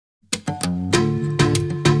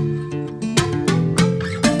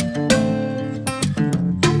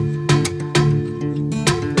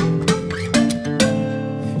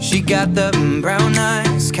got the brown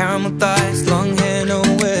eyes, caramel thighs, long hair, no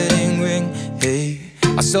wedding ring. Hey,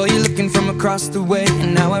 I saw you looking from across the way,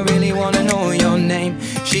 and now I really wanna know your name.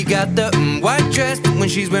 She got the white dress, but when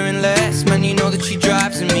she's wearing less, man, you know that she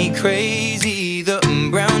drives me crazy. The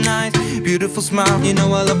brown eyes, beautiful smile, you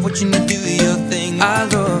know I love watching you do your thing. I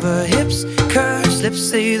love her hips, curves, lips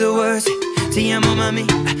say the words. Te amo mami,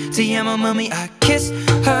 te amo mami. I kiss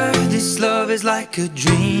her, this love is like a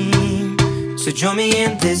dream. So join me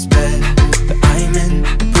in this bed that I'm in.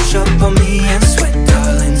 Push up on me and sweat,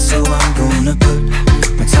 darling. So I'm gonna put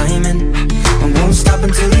my time in. I won't stop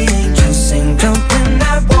until the angels sing. Jump in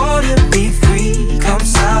that water, be free. Come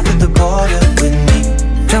south of the border with me.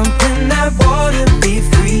 Jump in that water, be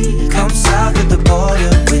free. Come south of the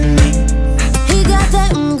border with me. He got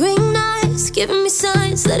that green eyes, giving me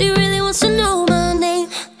signs that he really wants to know my name.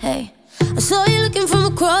 Hey, I saw you looking from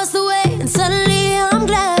across the way, and suddenly I'm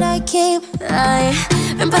glad I came. Ay,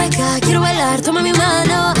 ven para acá, quiero bailar, toma mi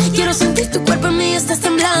mano. Quiero sentir tu cuerpo en mí, estás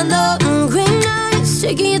temblando. Green eyes,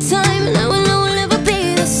 taking your time, and I will know we'll never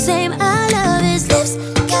be the same. I love his lips,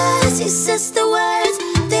 cause he says the words.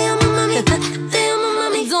 Te amo mami, te amo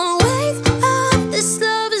mami. Don't wake up, this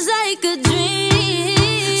love is like a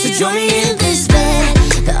dream. So join me in this bed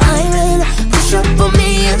that I'm in. Push up on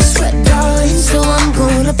me and sweat, darling. So I'm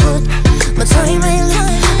gonna put my time in.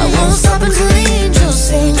 I won't stop until the angels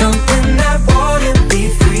sing. Jump in that water, be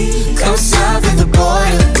free. Come south of the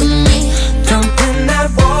border with me. Jump in that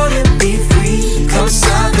water, be free. Come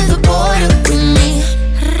south of the border with me.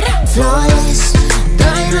 Flawless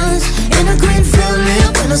diamonds in a green field near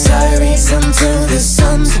Buenos Aires until the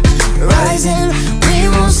sun's rising. We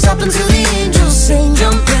won't stop until the angels sing.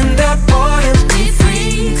 Jump in that water, be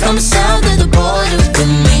free. Come south of the border with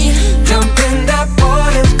me. Jump in that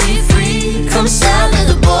water, be free. Come south of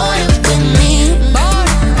the border with me.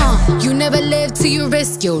 You never live till you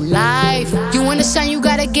risk your life. You wanna shine, you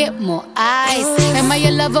gotta get more eyes. Am I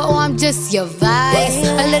your lover or I'm just your vice?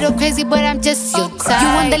 A little crazy, but I'm just your type. You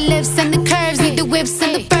want the lips and the curves, need the whips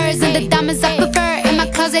and the furs and the diamonds I prefer. In my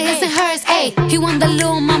closet, his and hers. Ayy, he want the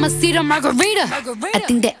little mamacita margarita. I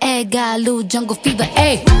think the egg got a little jungle fever.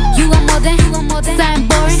 Ayy, you want more than something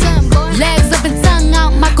boring. Legs up and tongue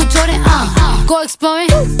out, Michael Jordan. Go exploring,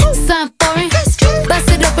 something foreign. Bust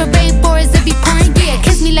it up in rainforest, it be pouring. Yeah,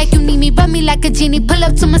 kiss me like you need me, rub me like a genie. Pull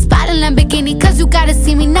up to my spot in Lamborghini, cause you gotta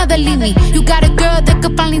see me, never leave me. You got a girl that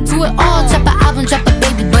could finally do it all. Drop an album, drop a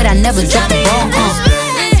baby, but I never drop a ball.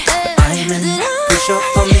 I'm in, push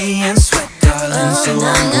up on me and sweat, darling. So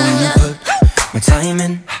I'm gonna put my time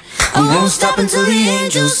in. I won't stop until the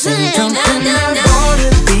angels sing. Jump in that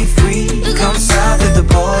water, be free. Come south of the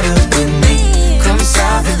border with me. Come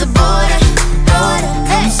south of the border, border.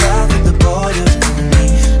 Come south of the border with me.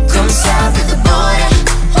 Come south of the border,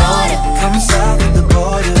 border. Come south of the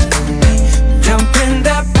border with me. Jump in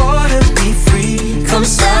that water, be free. Come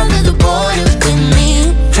south of the border with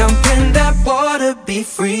me. Jump in that water, be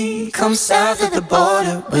free. Come south of the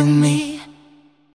border with me.